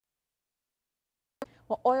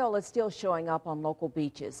Well, oil is still showing up on local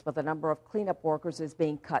beaches, but the number of cleanup workers is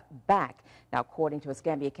being cut back. Now, according to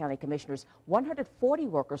Escambia County Commissioners, 140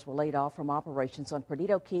 workers were laid off from operations on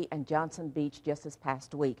Perdido Key and Johnson Beach just this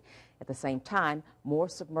past week. At the same time, more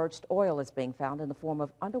submerged oil is being found in the form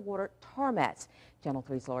of underwater tar mats. Channel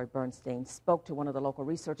 3's Laurie Bernstein spoke to one of the local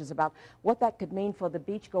researchers about what that could mean for the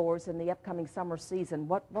beachgoers in the upcoming summer season.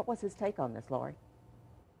 What was his take on this, Laurie?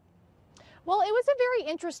 Well, it was a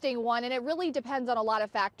very interesting one, and it really depends on a lot of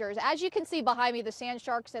factors. As you can see behind me, the sand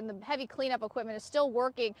sharks and the heavy cleanup equipment is still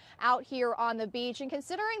working out here on the beach. And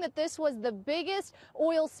considering that this was the biggest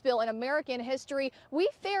oil spill in American history, we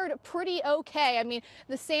fared pretty okay. I mean,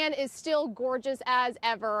 the sand is still gorgeous as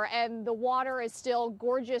ever, and the water is still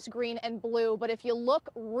gorgeous green and blue. But if you look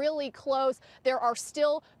really close, there are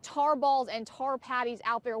still tar balls and tar patties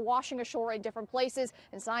out there washing ashore in different places.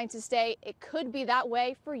 And scientists say it could be that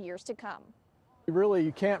way for years to come. Really,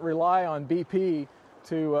 you can't rely on BP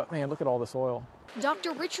to, man, look at all this oil.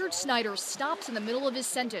 Dr. Richard Snyder stops in the middle of his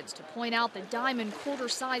sentence to point out the diamond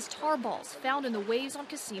quarter-sized tar balls found in the waves on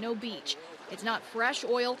Casino Beach. It's not fresh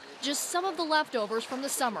oil, just some of the leftovers from the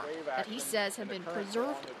summer that he says have been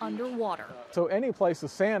preserved underwater. So any place the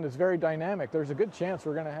sand is very dynamic. There's a good chance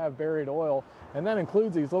we're going to have buried oil, and that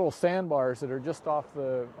includes these little sandbars that are just off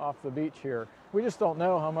the beach here. We just don't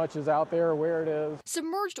know how much is out there or where it is.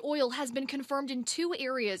 Submerged oil has been confirmed in 2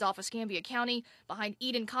 areas off Escambia County, behind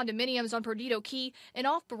Eden condominiums on Perdido Key and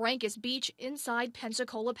off Barrancas Beach inside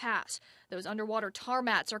Pensacola Pass. Those underwater tar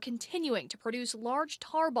mats are continuing to produce large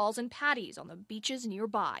tar balls and patties on the beaches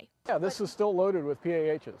nearby. Yeah, this is still loaded with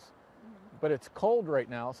PAHs, but it's cold right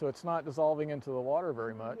now, so it's not dissolving into the water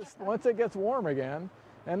very much. Once it gets warm again,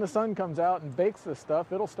 and the sun comes out and bakes this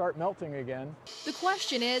stuff, it'll start melting again. The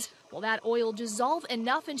question is, will that oil dissolve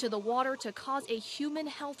enough into the water to cause a human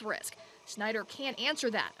health risk? Snyder can't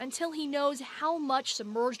answer that until he knows how much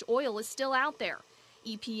submerged oil is still out there.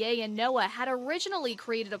 EPA and NOAA had originally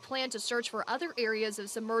created a plan to search for other areas of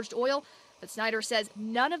submerged oil, but Snyder says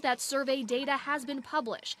none of that survey data has been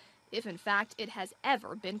published, if in fact it has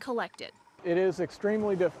ever been collected. It is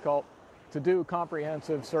extremely difficult to do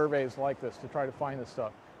comprehensive surveys like this to try to find this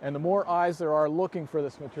stuff. And the more eyes there are looking for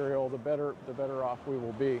this material, the better off we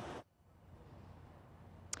will be.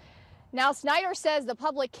 Now, Snyder says the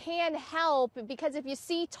public can help because if you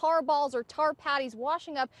see tar balls or tar patties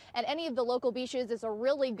washing up at any of the local beaches, it's a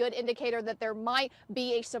really good indicator that there might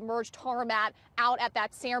be a submerged tar mat out at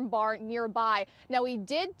that sandbar nearby. Now, we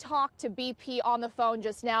did talk to BP on the phone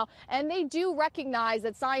just now, and they do recognize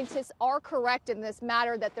that scientists are correct in this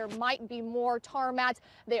matter, that there might be more tar mats.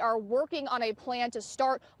 They are working on a plan to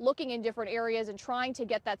start looking in different areas and trying to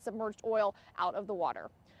get that submerged oil out of the water.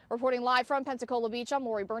 Reporting live from Pensacola Beach, I'm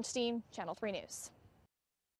Laurie Bernstein, Channel 3 News.